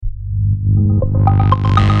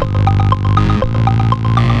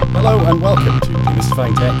welcome to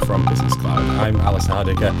Demystifying Tech from Business Cloud. I'm Alice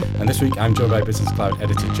Hardiker, and this week I'm joined by Business Cloud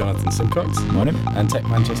editor Jonathan Simcox. Morning. And Tech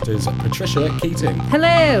Manchester's Patricia Keating. Hello.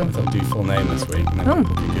 I thought I'd do full name this week, and then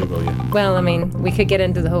people can Google you. Well, I mean, we could get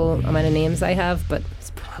into the whole amount of names I have, but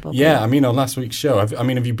it's probably... Yeah, I mean, on last week's show, have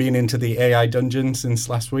you been into the AI dungeon since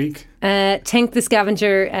last week? Tink the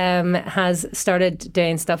Scavenger has started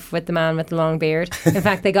doing stuff with the man with the long beard. In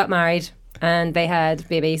fact, they got married. And they had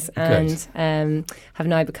babies and have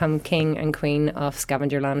now become king and queen of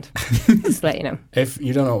Scavengerland. Just to let you know. If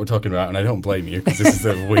you don't know what we're talking about, and I don't blame you, because this is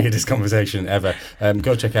the weirdest conversation ever,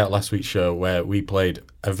 go check out last week's show where we played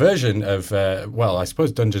a version of, I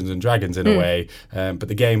suppose Dungeons and Dragons in a way, but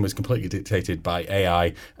the game was completely dictated by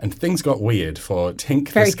AI, and things got weird for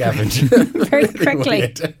Tink the Scavenger. Very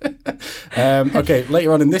quickly. Okay,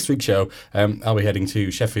 later on in this week's show, I'll be heading to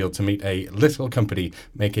Sheffield to meet a little company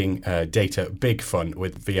making data big fun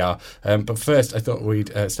with VR. But first, I thought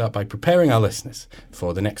we'd start by preparing our listeners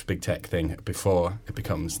for the next big tech thing before it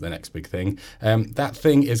becomes the next big thing. That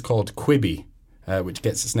thing is called Quibi. Which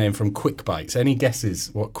gets its name from Quick Bites. Any guesses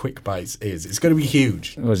what Quick Bites is? It's going to be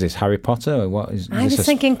huge. Was this Harry Potter? Or what is? I was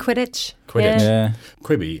thinking Quidditch. Quidditch. Yeah.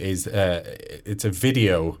 Quibi is it's a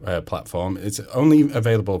video platform. It's only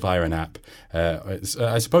available via an app. I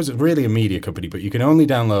suppose it's really a media company, but you can only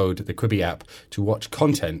download the Quibi app to watch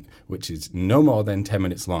content which is no more than 10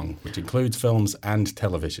 minutes long, which includes films and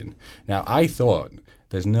television. Now, I thought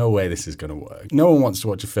there's no way this is going to work. No one wants to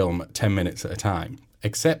watch a film 10 minutes at a time,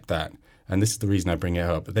 except that, and this is the reason I bring it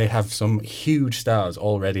up, they have some huge stars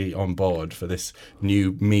already on board for this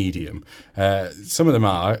new medium. Some of them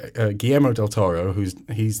are Guillermo del Toro,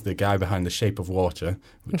 he's the guy behind The Shape of Water,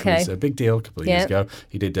 which was a big deal a couple of years ago.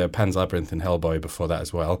 He did Pan's Labyrinth and Hellboy before that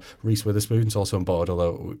as well. Reese Witherspoon's also on board,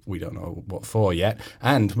 although we don't know what for yet.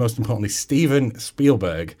 And most importantly, Steven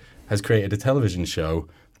Spielberg has created a television show,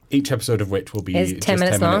 each episode of which will be just 10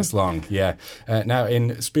 minutes long. Yeah. Now,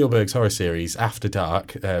 in Spielberg's horror series, After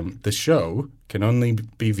Dark, the show can only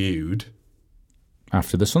be viewed...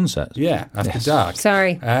 After the sunset? Yeah, after dark.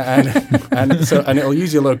 Sorry. And it'll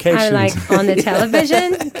use your location. On the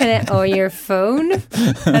television? Or your phone?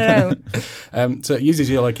 I don't know. So it uses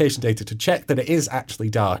your location data to check that it is actually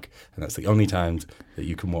dark, and that's the only time that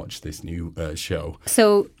you can watch this new show.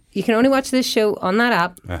 So you can only watch this show on that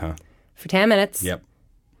app for 10 minutes. Yep.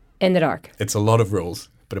 In the dark. It's a lot of rules,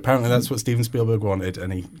 but apparently that's what Steven Spielberg wanted,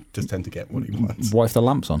 and he does tend to get what he wants. What if the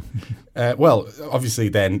lamp's on? Well, obviously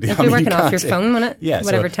then... If you're working off your phone, won't it? Yeah,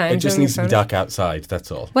 whatever so time it just needs to be dark outside,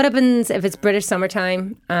 that's all. What happens if it's British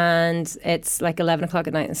summertime and it's like 11 o'clock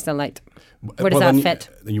at night and still light? Where does that fit?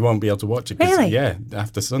 You won't be able to watch it. Really? Yeah,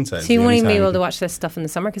 after sunset. So you won't even be able to watch this stuff in the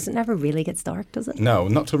summer because it never really gets dark, does it? No,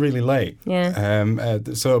 not till really late. Yeah.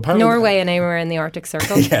 So apparently Norway and anywhere in the Arctic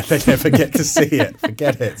Circle. Yeah, they never get to see it.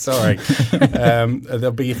 Forget it. Sorry.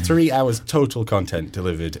 There'll be 3 hours total content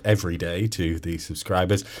delivered every day to the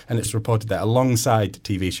subscribers, and it's reported that alongside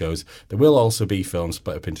TV shows, there will also be films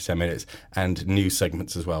split up into 10 minutes and news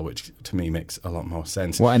segments as well, which to me makes a lot more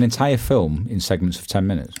sense. What, an entire film in segments of 10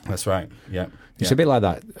 minutes? That's right. Yeah. It's a bit like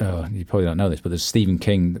that. You probably don't know this, but there's Stephen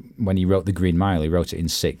King, when he wrote The Green Mile, he wrote it in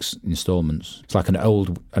 6 installments. It's like an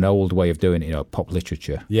old way of doing it, pop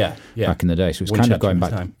literature. Yeah. Back in the day. So it's kind of going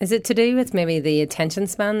back. Is it to do with maybe the attention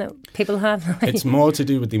span that people have? It's more to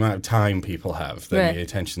do with the amount of time people have than the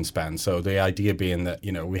attention span. So the idea being that,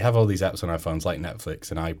 we have all these apps on our phones like Netflix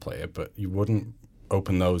and iPlayer, but you wouldn't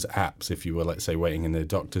open those apps if you were, let's say, waiting in the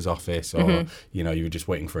doctor's office or, you were just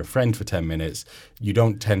waiting for a friend for 10 minutes. You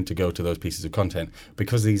don't tend to go to those pieces of content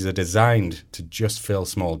because these are designed to just fill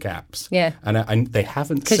small gaps. Yeah. And they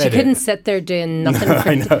haven't said it. Because you couldn't sit there doing nothing No,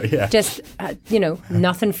 I know, yeah. Just,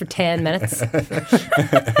 nothing for 10 minutes.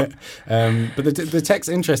 But the tech's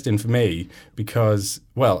interesting for me because,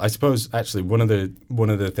 well, I suppose actually one of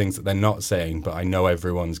the things that they're not saying, but I know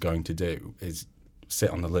everyone's going to do is sit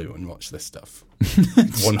on the loo and watch this stuff.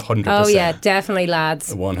 100%. Oh yeah, definitely,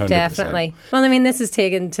 lads. 100%. Definitely. Well, I mean, this is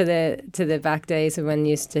taken to the back days of when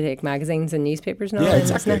you used to take magazines and newspapers and all. Yeah,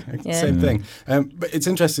 exactly. Yeah. Same thing. But it's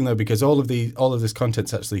interesting though because all of this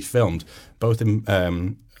content's actually filmed both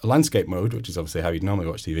in landscape mode, which is obviously how you'd normally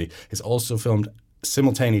watch TV. It's also filmed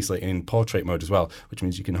simultaneously in portrait mode as well, which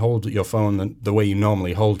means you can hold your phone the way you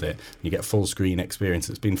normally hold it and you get full screen experience.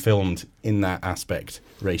 It's been filmed in that aspect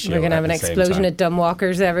ratio. We're going to have an explosion of dumb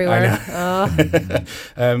walkers everywhere.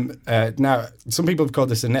 Now, some people have called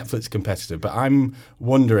this a Netflix competitor, but I'm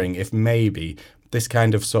wondering if maybe this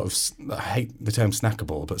kind of sort of, I hate the term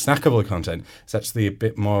snackable, but snackable content is actually a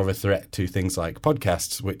bit more of a threat to things like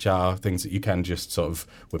podcasts, which are things that you can just sort of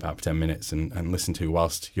whip out for 10 minutes and listen to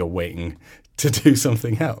whilst you're waiting to do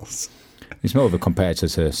something else. It's more of a competitor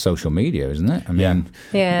to social media, isn't it? I mean,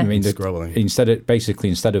 Yeah. I mean, Scrolling.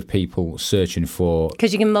 instead of people searching for,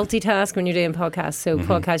 Because you can multitask when you're doing podcasts. So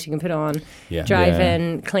podcasts you can put on, Yeah.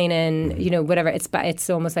 driving, cleaning, whatever. It's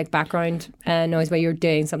almost like background noise where you're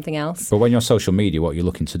doing something else. but when you're social media, what you're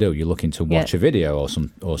looking to do, you're looking to watch a video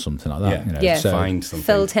or something like that. Yeah. Yeah. So, Find something.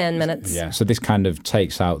 Fill 10 minutes. Yeah. so this kind of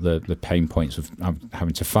takes out the pain points of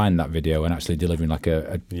having to find that video and actually delivering like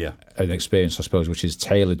an experience, I suppose, which is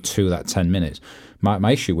tailored to that 10 minutes.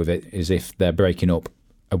 My issue with it is if they're breaking up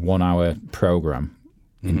a 1 hour program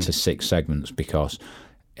into 6 segments, because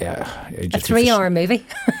A 3-hour movie.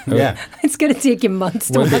 Yeah. It's going to take you months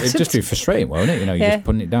to watch it'd just it. be frustrating, won't it? You're Yeah. just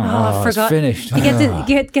putting it down. I It's forgot. finished. You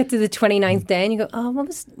get to the 29th day and you go, oh, what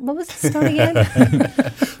was the story again?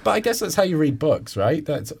 But I guess that's how you read books, right?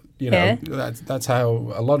 That's that's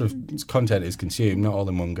how a lot of content is consumed, not all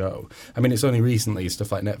in one go. I mean, it's only recently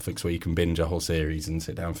stuff like Netflix where you can binge a whole series and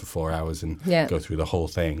sit down for 4 hours and go through the whole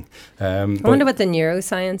thing. I wonder what the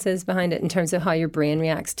neuroscience is behind it in terms of how your brain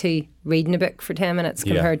reacts to reading a book for 10 minutes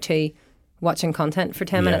compared to watching content for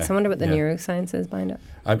 10 minutes. I wonder what the neuroscience is behind it.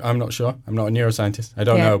 I'm not sure. I'm not a neuroscientist. I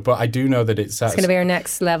don't know. But I do know that it's going to be our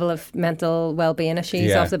next level of mental well-being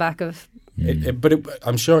issues off the back of...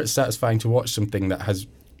 I'm sure it's satisfying to watch something that has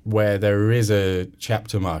where there is a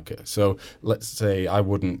chapter marker. So let's say I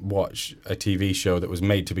wouldn't watch a TV show that was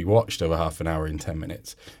made to be watched over half an hour in 10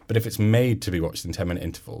 minutes. But if it's made to be watched in 10-minute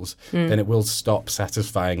intervals, then it will stop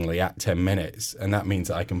satisfyingly at 10 minutes. And that means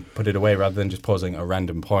that I can put it away rather than just pausing at a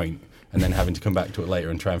random point and then having to come back to it later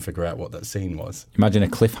and try and figure out what that scene was. Imagine a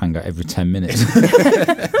cliffhanger every 10 minutes.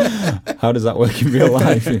 How does that work in real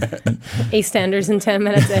life? EastEnders in 10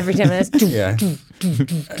 minutes, every 10 minutes. Yeah.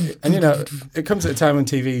 And, it comes at a time when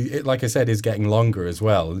TV, like I said, is getting longer as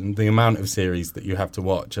well. And the amount of series that you have to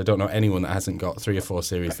watch, I don't know anyone that hasn't got 3 or 4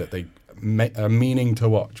 series that they are meaning to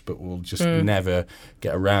watch but will just never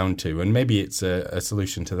get around to. And maybe it's a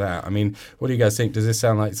solution to that. I mean, what do you guys think? Does this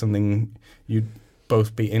sound like something you'd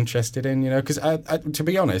both be interested in, because to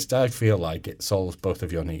be honest, I feel like it solves both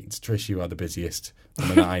of your needs. Trish, you are the busiest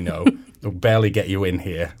woman that I know. We'll barely get you in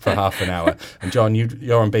here for half an hour. And John,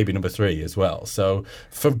 you're on baby number 3 as well. So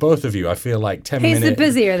for both of you, I feel like 10 minutes... Who's the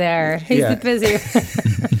busier there? Who's the busier?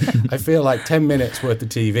 I feel like 10 minutes worth of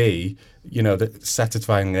TV, that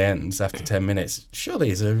satisfyingly ends after 10 minutes,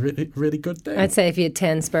 surely is a really, really good thing. I'd say if you had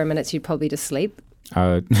 10 spare minutes, you'd probably just sleep.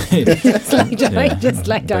 Just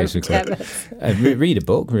like down for 10 minutes. Read a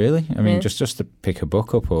book, really. I mean, just to pick a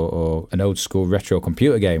book up or an old school retro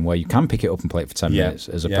computer game where you can pick it up and play it for 10 minutes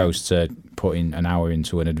as opposed to putting an hour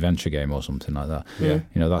into an adventure game or something like that. Yeah.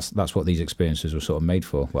 That's what these experiences were sort of made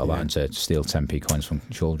for. Well, that and to steal 10p coins from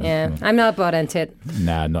children. Yeah, I'm not bought into it.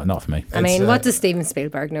 Nah, not for me. I mean, what does Steven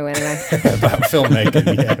Spielberg know anyway? About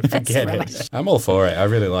filmmaking, forget it. I'm all for it. I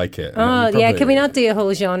really like it. Can we not do a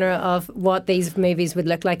whole genre of what these movies would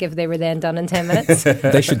look like if they were then done in 10 minutes?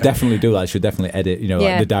 They should definitely do that. They should definitely edit,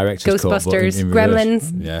 like the director's cut. Ghostbusters,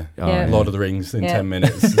 Gremlins. Lord of the Rings in 10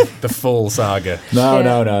 minutes. The full saga. No.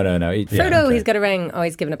 Frodo, he's got a ring. Oh,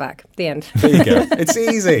 he's giving it back. The end. There you go. It's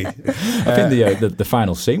easy. I think the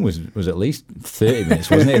final scene was at least 30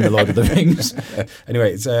 minutes, wasn't it, in the Lord of the Rings?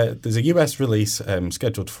 Anyway, there's a US release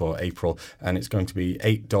scheduled for April, and it's going to be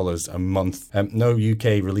 $8 a month. No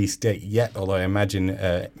UK release date yet, although I imagine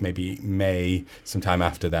maybe May, sometime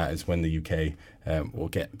after that is when the UK will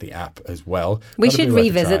get the app as well. We should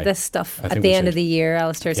revisit this stuff at the end of the year,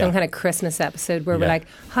 Alistair, some Yeah. kind of Christmas episode where we're like,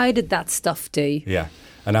 how did that stuff do? Yeah.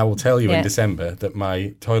 And I will tell you in December that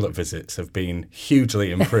my toilet visits have been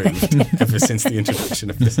hugely improved ever since the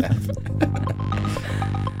introduction of this app.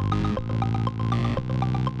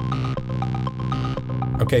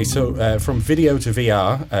 Okay, so from video to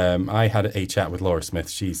VR, I had a chat with Laura Smith.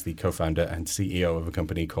 She's the co-founder and CEO of a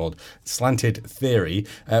company called Slanted Theory.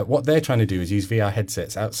 What they're trying to do is use VR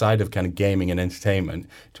headsets outside of kind of gaming and entertainment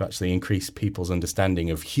to actually increase people's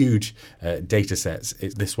understanding of huge data sets.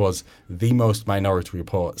 This was the most Minority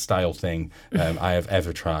Report style thing I have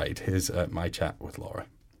ever tried. Here's my chat with Laura.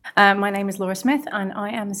 My name is Laura Smith, and I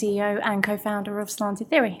am the CEO and co-founder of Slanted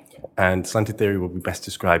Theory. And Slanted Theory will be best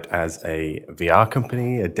described as a VR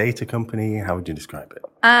company, a data company. How would you describe it?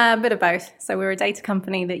 A bit of both. So we're a data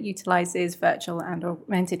company that utilises virtual and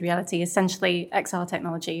augmented reality, essentially XR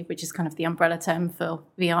technology, which is kind of the umbrella term for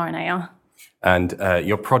VR and AR. And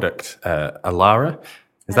your product, Alara,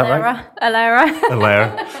 is that right? Alara.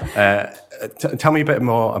 Tell me a bit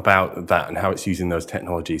more about that and how it's using those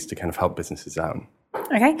technologies to kind of help businesses out.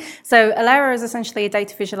 Okay, so Alara is essentially a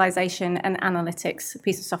data visualization and analytics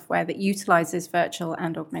piece of software that utilizes virtual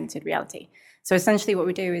and augmented reality. So essentially what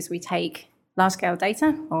we do is we take large-scale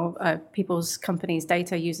data or people's companies'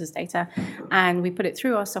 data, users' data, and we put it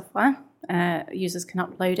through our software. Users can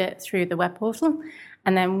upload it through the web portal,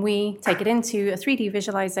 and then we take it into a 3D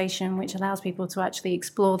visualization, which allows people to actually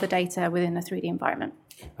explore the data within a 3D environment.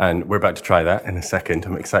 And we're about to try that in a second.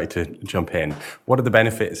 I'm excited to jump in. What are the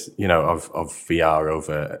benefits, of VR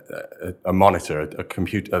over a monitor, a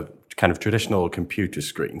kind of traditional computer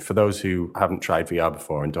screen? For those who haven't tried VR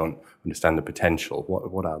before and don't understand the potential,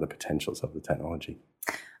 what are the potentials of the technology?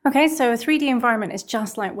 Okay, so a 3D environment is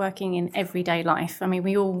just like working in everyday life. I mean,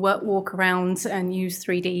 we all walk around and use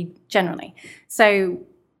 3D generally. So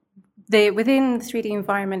within the 3D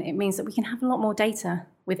environment, it means that we can have a lot more data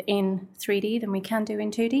within 3D than we can do in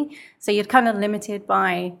 2D. So you're kind of limited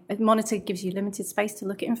by, a monitor gives you limited space to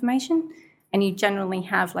look at information, and you generally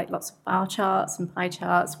have like lots of bar charts and pie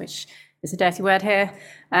charts, which is a dirty word here.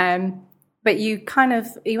 But you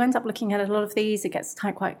end up looking at a lot of these. It gets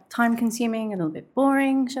quite time consuming, a little bit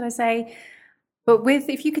boring, should I say. But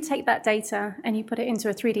if you could take that data and you put it into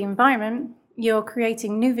a 3D environment, you're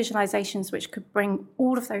creating new visualizations which could bring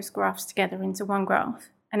all of those graphs together into one graph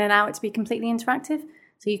and allow it to be completely interactive.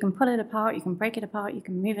 So you can pull it apart, you can break it apart, you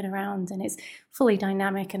can move it around, and it's fully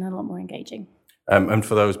dynamic and a lot more engaging. And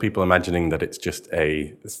for those people imagining that it's just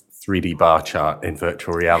a 3D bar chart in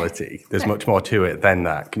virtual reality, there's much more to it than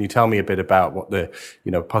that. Can you tell me a bit about what the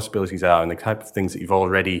possibilities are and the type of things that you've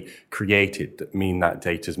already created that mean that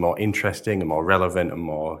data is more interesting and more relevant and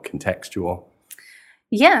more contextual?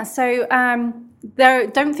 Yeah, so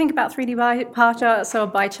don't think about 3D bar charts or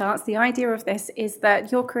pie charts. The idea of this is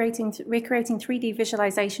that we're creating 3D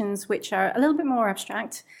visualizations which are a little bit more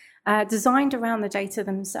abstract, designed around the data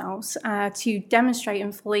themselves to demonstrate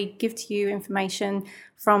and fully give to you information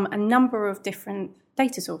from a number of different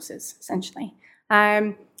data sources, essentially.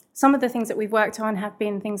 Some of the things that we've worked on have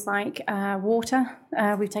been things like water.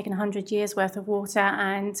 We've taken 100 years worth of water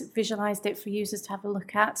and visualized it for users to have a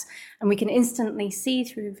look at. And we can instantly see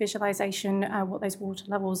through visualization what those water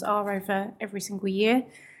levels are over every single year.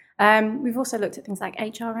 We've also looked at things like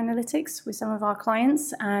HR analytics with some of our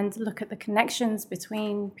clients and look at the connections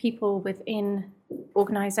between people within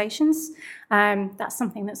organizations. That's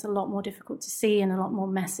something that's a lot more difficult to see and a lot more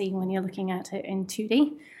messy when you're looking at it in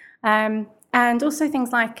 2D. And also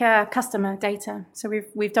things like customer data. So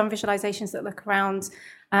we've done visualizations that look around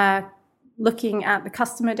looking at the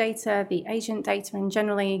customer data, the agent data, and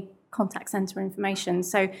generally contact center information.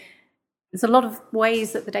 So there's a lot of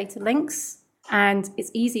ways that the data links, and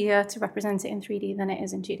it's easier to represent it in 3D than it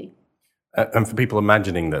is in 2D. And for people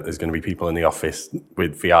imagining that there's going to be people in the office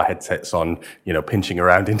with VR headsets on, pinching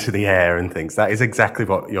around into the air and things, that is exactly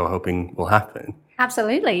what you're hoping will happen.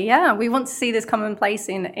 Absolutely, yeah. We want to see this commonplace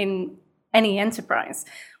in any enterprise.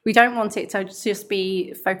 We don't want it to just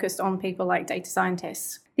be focused on people like data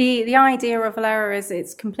scientists. The idea of Volera is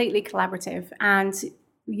it's completely collaborative, and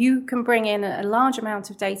you can bring in a large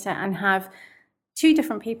amount of data and have two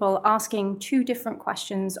different people asking two different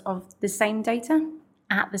questions of the same data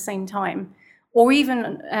at the same time, or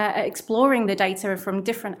even exploring the data from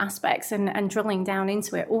different aspects and drilling down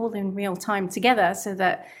into it all in real time together so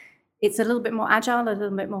that it's a little bit more agile, a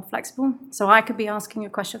little bit more flexible. So I could be asking a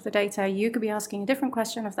question of the data, you could be asking a different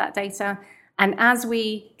question of that data. And as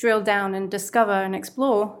we drill down and discover and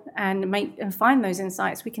explore and find those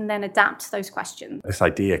insights, we can then adapt those questions. This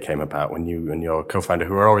idea came about when you and your co-founder,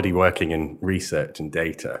 who were already working in research and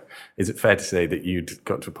data, is it fair to say that you'd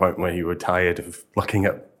got to a point where you were tired of looking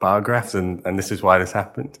at bar graphs and this is why this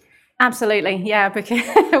happened? Absolutely, yeah, because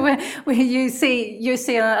you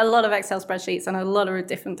see a lot of Excel spreadsheets and a lot of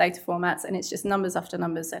different data formats, and it's just numbers after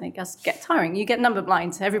numbers, and it just gets tiring. You get number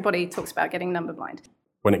blind. Everybody talks about getting number blind.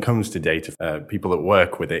 When it comes to data, people that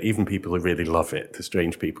work with it, even people who really love it, the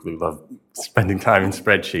strange people who love spending time in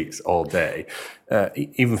spreadsheets all day,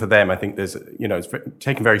 even for them, I think there's, it's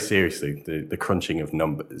taken very seriously, the crunching of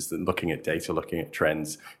numbers, looking at data, looking at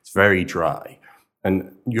trends. It's very dry.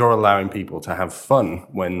 And you're allowing people to have fun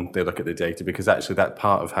when they look at the data, because actually that's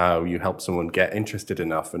part of how you help someone get interested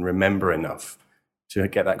enough and remember enough to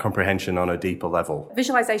get that comprehension on a deeper level.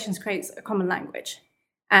 Visualizations creates a common language,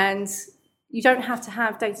 and you don't have to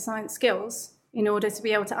have data science skills in order to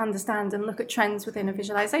be able to understand and look at trends within a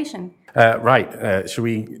visualization. Right. Should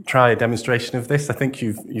we try a demonstration of this? I think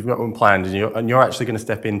you've got one planned, and you're actually going to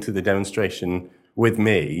step into the demonstration with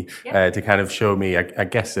me to kind of show me, I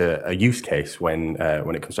guess, a use case when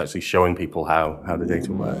it comes to actually showing people how the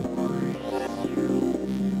data works.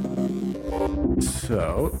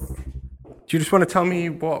 So, do you just want to tell me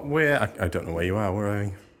what I don't know where you are. Where are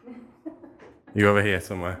you? You over here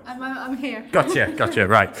somewhere? I'm here. Gotcha,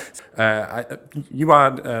 right. You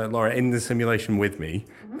are, Laura, in the simulation with me.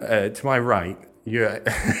 To my right, you're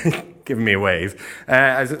giving me a wave.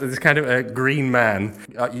 As this kind of a green man,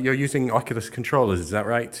 you're using Oculus controllers, is that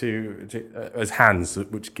right? As hands,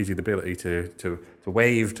 which gives you the ability to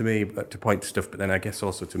wave to me, to point to stuff, but then I guess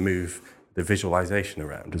also to move the visualization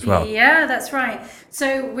around as well. Yeah, that's right.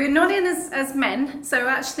 So we're not in as men. So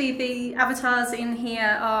actually the avatars in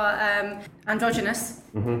here are androgynous.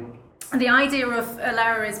 Mm-hmm. The idea of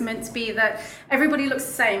Elara is meant to be that everybody looks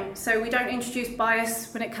the same. So we don't introduce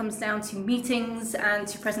bias when it comes down to meetings and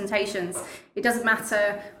to presentations. It doesn't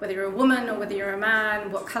matter whether you're a woman or whether you're a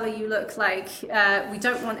man, what color you look like. We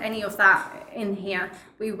don't want any of that in here.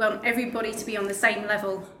 We want everybody to be on the same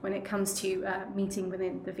level when it comes to meeting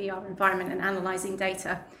within the VR environment and analyzing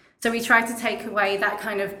data. So we try to take away that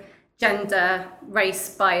kind of gender,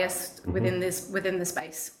 race bias within the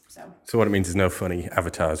space. So what it means is no funny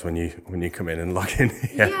avatars when you come in and log in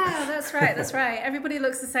here. Yeah, that's right. Everybody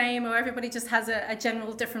looks the same, or everybody just has a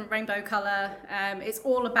general different rainbow color. It's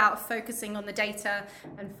all about focusing on the data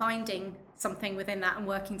and finding something within that and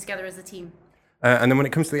working together as a team. And then when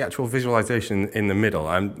it comes to the actual visualization in the middle,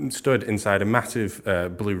 I'm stood inside a massive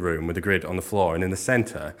blue room with a grid on the floor, and in the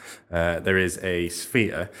center there is a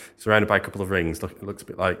sphere surrounded by a couple of rings. It looks a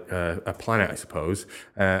bit like a planet, I suppose.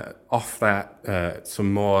 Off that,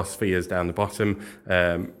 some more spheres down the bottom,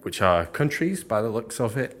 which are countries by the looks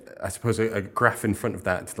of it. I suppose a graph in front of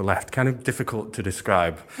that to the left, kind of difficult to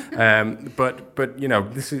describe. But you know,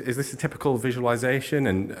 is this a typical visualization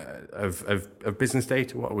and of business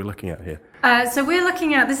data? What are we looking at here? So we're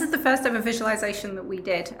looking at, this is the first ever visualization that we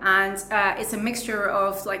did, and it's a mixture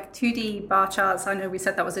of like 2D bar charts. I know we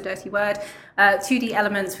said that was a dirty word. 2D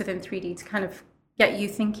elements within 3D to kind of get you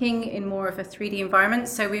thinking in more of a 3D environment.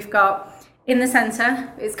 So we've got in the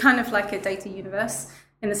center, it's kind of like a data universe.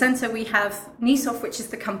 In the center, we have Nisof, which is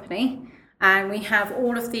the company, and we have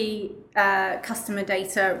all of the customer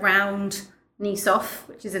data around Nisof,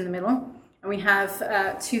 which is in the middle. And we have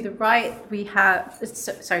to the right,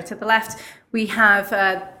 to the left, we have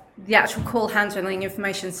the actual call handling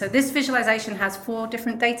information. So this visualization has 4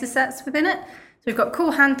 different data sets within it. So we've got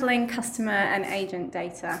call handling, customer, and agent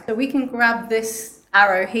data. So we can grab this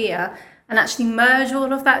arrow here and actually merge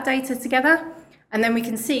all of that data together. And then we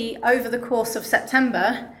can see over the course of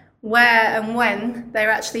September where and when they're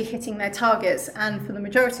actually hitting their targets. And for the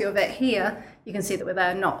majority of it here, you can see that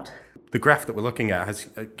they're not. The graph that we're looking at has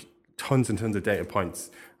tons and tons of data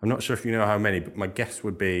points. I'm not sure if you know how many, but my guess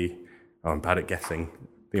would be, I'm bad at guessing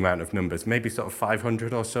the amount of numbers, maybe sort of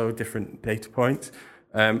 500 or so different data points.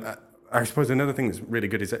 I suppose another thing that's really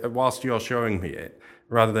good is that whilst you're showing me it,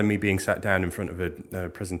 rather than me being sat down in front of a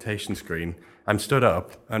presentation screen, I'm stood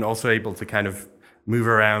up and also able to kind of move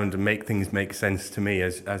around and make things make sense to me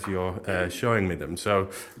as you're showing me them.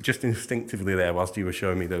 So just instinctively there, whilst you were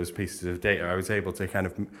showing me those pieces of data, I was able to kind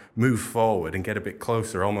of move forward and get a bit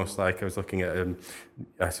closer, almost like I was looking at,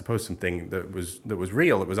 I suppose, something that was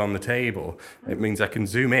real, that was on the table. It means I can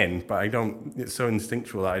zoom in, but it's so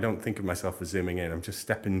instinctual that I don't think of myself as zooming in. I'm just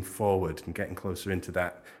stepping forward and getting closer into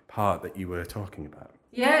that part that you were talking about.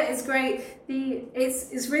 Yeah, it's great.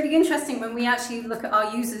 It's really interesting when we actually look at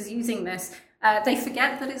our users using this. They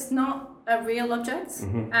forget that it's not a real object.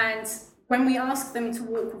 Mm-hmm. And when we ask them to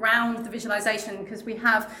walk around the visualization, because we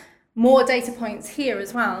have more data points here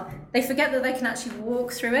as well, they forget that they can actually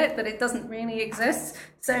walk through it, that it doesn't really exist.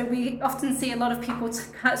 So we often see a lot of people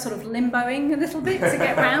sort of limboing a little bit to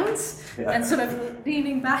get around and sort of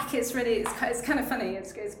leaning back. It's kind of funny.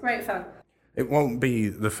 It's great fun. It won't be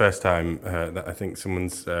the first time that I think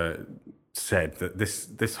someone's said that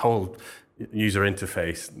this whole user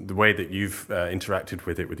interface, the way that you've interacted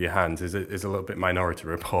with it with your hands is a little bit Minority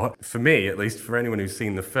Report. For me, at least, for anyone who's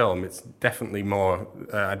seen the film, it's definitely more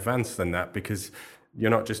advanced than that, because you're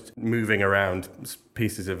not just moving around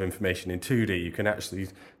pieces of information in 2D. You can actually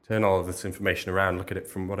turn all of this information around, look at it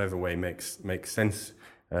from whatever way makes sense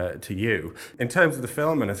to you. In terms of the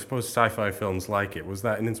film, and I suppose sci-fi films like it, was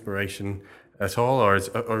that an inspiration at all, or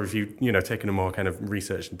have you taken a more kind of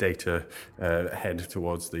research and data head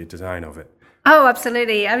towards the design of it? Oh,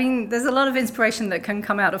 absolutely. I mean, there's a lot of inspiration that can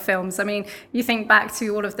come out of films. I mean, you think back to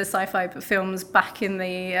all of the sci-fi films back in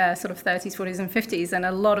the sort of 30s, 40s and 50s, and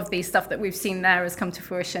a lot of the stuff that we've seen there has come to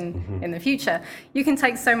fruition in the future. You can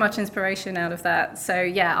take so much inspiration out of that. So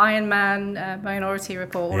yeah, Iron Man, Minority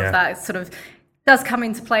Report, all of that sort of does come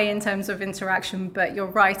into play in terms of interaction, but you're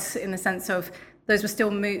right in the sense of those were still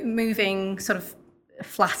moving sort of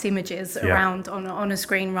flat images around on a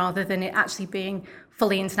screen, rather than it actually being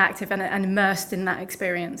fully interactive and immersed in that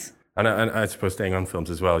experience. And I suppose staying on films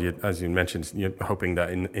as well, as you mentioned, you're hoping that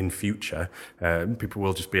in future, people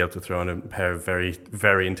will just be able to throw on a pair of very,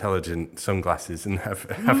 very intelligent sunglasses and have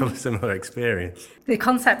a similar experience. The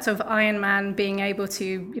concept of Iron Man being able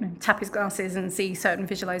to, tap his glasses and see certain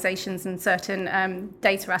visualizations and certain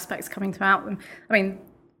data aspects coming throughout them. I mean,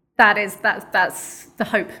 that's the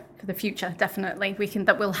hope for the future. Definitely,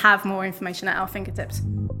 that we'll have more information at our fingertips.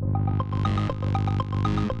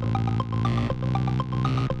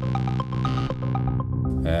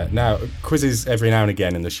 Now, quizzes every now and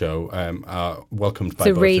again in the show are welcomed by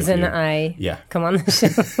both of you. It's the reason I come on the show.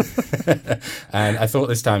 And I thought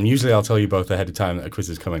this time, usually I'll tell you both ahead of time that a quiz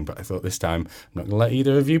is coming, but I thought this time I'm not going to let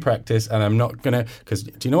either of you practice, and I'm not going to, because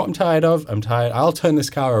do you know what I'm tired of? I'm tired. I'll turn this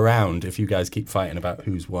car around if you guys keep fighting about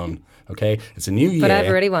who's won. Okay? It's a new year. But I've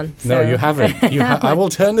already won. So. No, you haven't. I will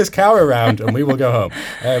turn this car around and we will go home.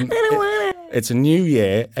 I don't want it. It's a new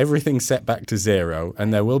year, everything's set back to zero,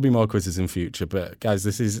 and there will be more quizzes in future. But guys,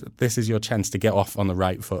 this is your chance to get off on the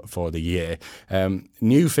right foot for the year.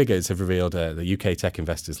 New figures have revealed the UK tech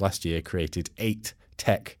investors last year created 8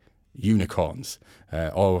 tech unicorns,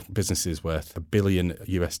 all businesses worth $1 billion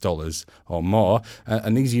or more.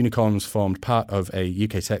 And these unicorns formed part of a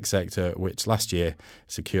UK tech sector which last year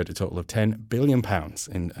secured a total of £10 billion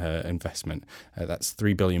in investment. That's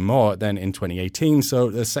 $3 billion more than in 2018. So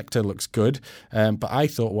the sector looks good. But I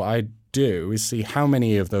thought what I'd do is see how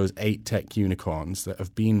many of those 8 tech unicorns that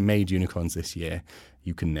have been made unicorns this year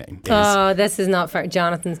you can name. Oh, this is not fair.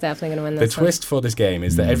 Jonathan's definitely going to win this. The twist for this game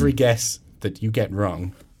is that every guess that you get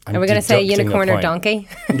wrong, are we going to say unicorn or donkey?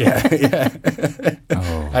 Yeah.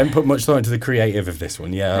 I haven't put much thought into the creative of this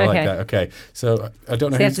one. Yeah, I like that. Okay, so I don't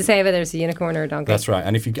know. So you have to say whether it's a unicorn or a donkey. That's right.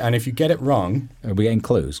 And if you get it wrong, are we getting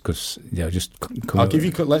clues? Because just I'll give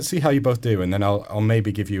you. Let's see how you both do, and then I'll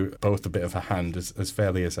maybe give you both a bit of a hand as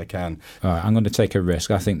fairly as I can. All right, I'm going to take a risk.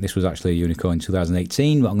 I think this was actually a unicorn in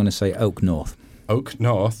 2018, but I'm going to say Oak North. Oak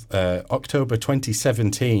North, October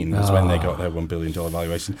 2017 was when they got their $1 billion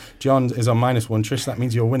valuation. John is on -1. Trish, that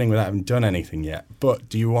means you're winning without having done anything yet. But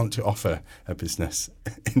do you want to offer a business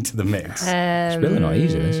into the mix? It's really not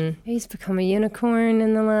easy, this. He's become a unicorn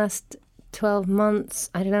in the last 12 months.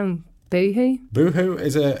 I don't know. Boohoo? Boohoo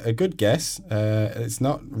is a good guess. It's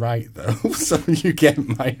not right, though, so you get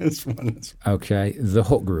 -1. Okay, The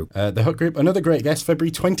Hut Group. The Hut Group, another great guess.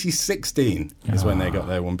 February 2016 is when they got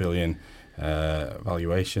their $1 billion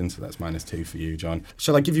valuation, so that's -2 for you, John.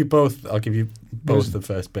 Shall I give you both? I'll give you both the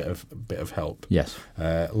first bit of help. Yes.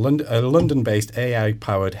 A London-based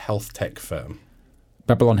AI-powered health tech firm.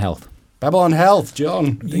 Babylon Health. Babylon Health,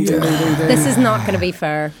 John. Ding, ding, ding, ding, ding. This is not going to be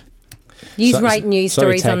fair. You write news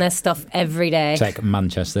stories on this stuff every day. Tech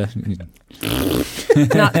Manchester.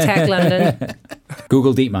 Not Tech London.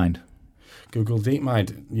 Google DeepMind. Google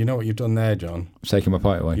DeepMind. You know what you've done there, John? Taking my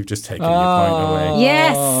point away. You've just taken your point away.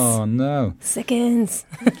 Yes. Oh, no. Sickens.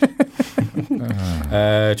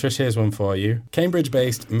 Trish, here's one for you.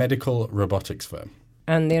 Cambridge-based medical robotics firm.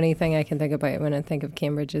 And the only thing I can think about when I think of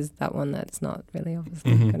Cambridge is that one that's not really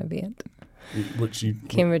obviously going to be it.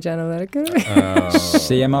 Cambridge Analytica.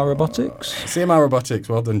 CMR Robotics? CMR Robotics.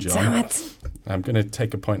 Well done, John. Damn it. I'm going to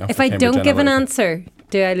take a point off. If I don't give an answer,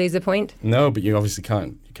 do I lose a point? No, but you obviously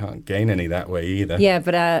can't gain any that way either. Yeah,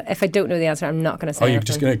 but if I don't know the answer, I'm not going to say you're anything.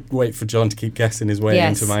 just going to wait for John to keep guessing his way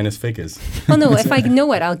into minus figures. Well, no, if I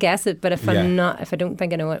know it, I'll guess it. But if if I don't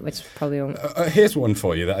think I know it, which probably won't. Here's one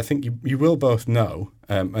for you that I think you will both know,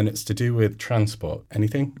 and it's to do with transport.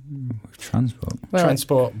 Anything? Transport? Well,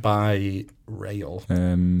 transport by rail.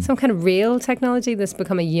 Some kind of rail technology that's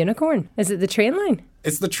become a unicorn. Is it the train line?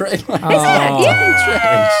 It's the train line. Is it?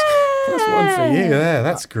 Yeah. That's one for you there.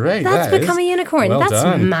 That's great. That's become a unicorn. Well that's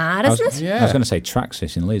done. mad, isn't it? Yeah. I was going to say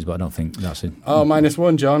Traxxas in Leeds, but I don't think that's it. Oh,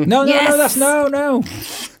 -1, John. No,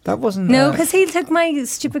 that wasn't. No, because he took my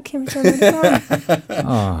stupid Cambridge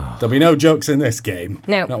Analytica. There'll be no jokes in this game.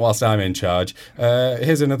 No. Not whilst I'm in charge.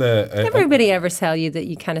 Here's another. Everybody ever tell you that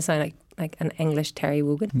you kind of sound like an English Terry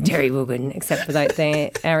Wogan? Terry Wogan, except without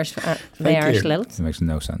the Irish lilt. It makes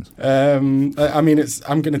no sense. I mean,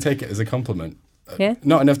 I'm going to take it as a compliment. Yeah.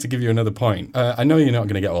 Not enough to give you another point. I know you're not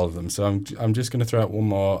going to get all of them, so I'm just going to throw out one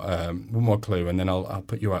more clue, and then I'll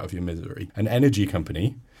put you out of your misery. An energy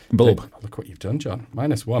company. Bulb. Look what you've done, John.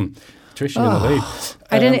 -1. Trish, you're in the lead.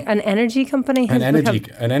 An energy company. An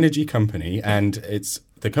energy company, and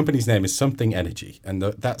the company's name is Something Energy, and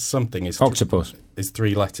that something is Octopus. Is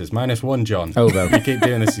 3 letters. -1, John. OVO. You keep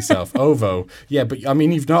doing this yourself. OVO. Yeah, but I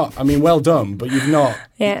mean, you've not. I mean, well done, but you've not.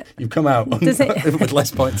 Yeah. You've come out with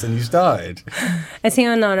less points than you started. Is he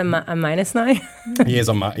on a minus now? He is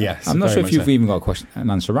on my. Yes. I'm not sure if you've even got an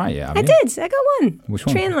answer right yet. I did. I got one. Which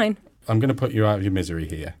one? Train line. I'm going to put you out of your misery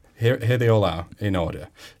here. Here they all are in order.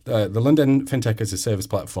 The London FinTech as a Service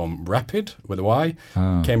platform Rapid, with a Y,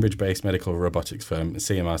 Cambridge-based medical robotics firm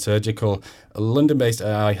CMR Surgical, a London-based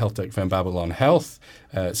AI health tech firm Babylon Health,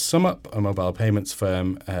 SumUp, a mobile payments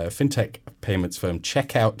firm, FinTech payments firm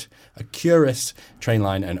Checkout, Accurus,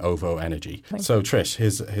 Trainline, and OVO Energy. Thanks. So, Trish,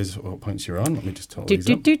 here's what points you're on. Let me just tell you.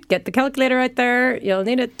 Get the calculator out there. You'll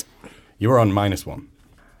need it. You were on -1.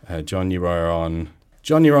 John,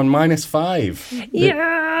 you're on -5.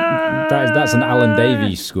 Yeah. That's an Alan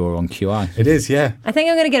Davies score on QI. It is, yeah. I think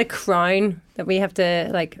I'm going to get a crown that we have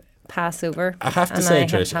to pass over. I have to say,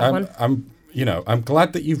 Trish, I'm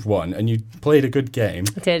glad that you've won and you played a good game.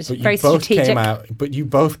 I did. But Very strategic. You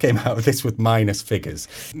both came out of this with minus figures.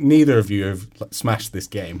 Neither of you have smashed this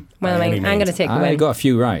game. Well, I'm going to take the win. I got a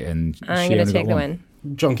few right, and I'm going to take the win.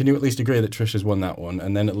 John, can you at least agree that Trish has won that one?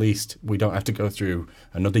 And then at least we don't have to go through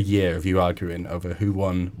another year of you arguing over who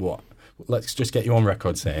won what. Let's just get you on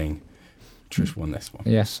record saying Trish won this one.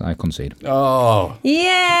 Yes, I concede. Oh.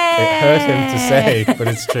 Yeah. It hurt him to say, but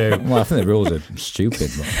it's true. Well, I think the rules are stupid.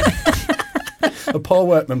 Paul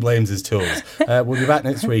Workman blames his tools. We'll be back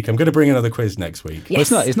next week. I'm going to bring another quiz next week. Yes.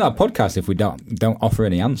 Well, it's not a podcast if we don't offer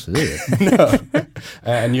any answers, is it? No.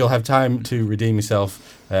 And you'll have time to redeem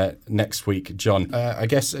yourself next week, John. I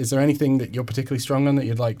guess, is there anything that you're particularly strong on that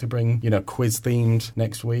you'd like to bring, quiz themed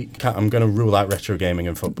next week? I'm going to rule out retro gaming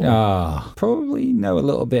and football. Probably know a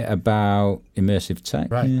little bit about immersive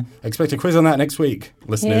tech. Right. Yeah. Expect a quiz on that next week,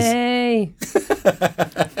 listeners. Yay.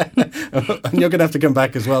 And you're going to have to come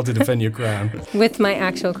back as well to defend your crown. With my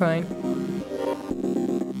actual crown.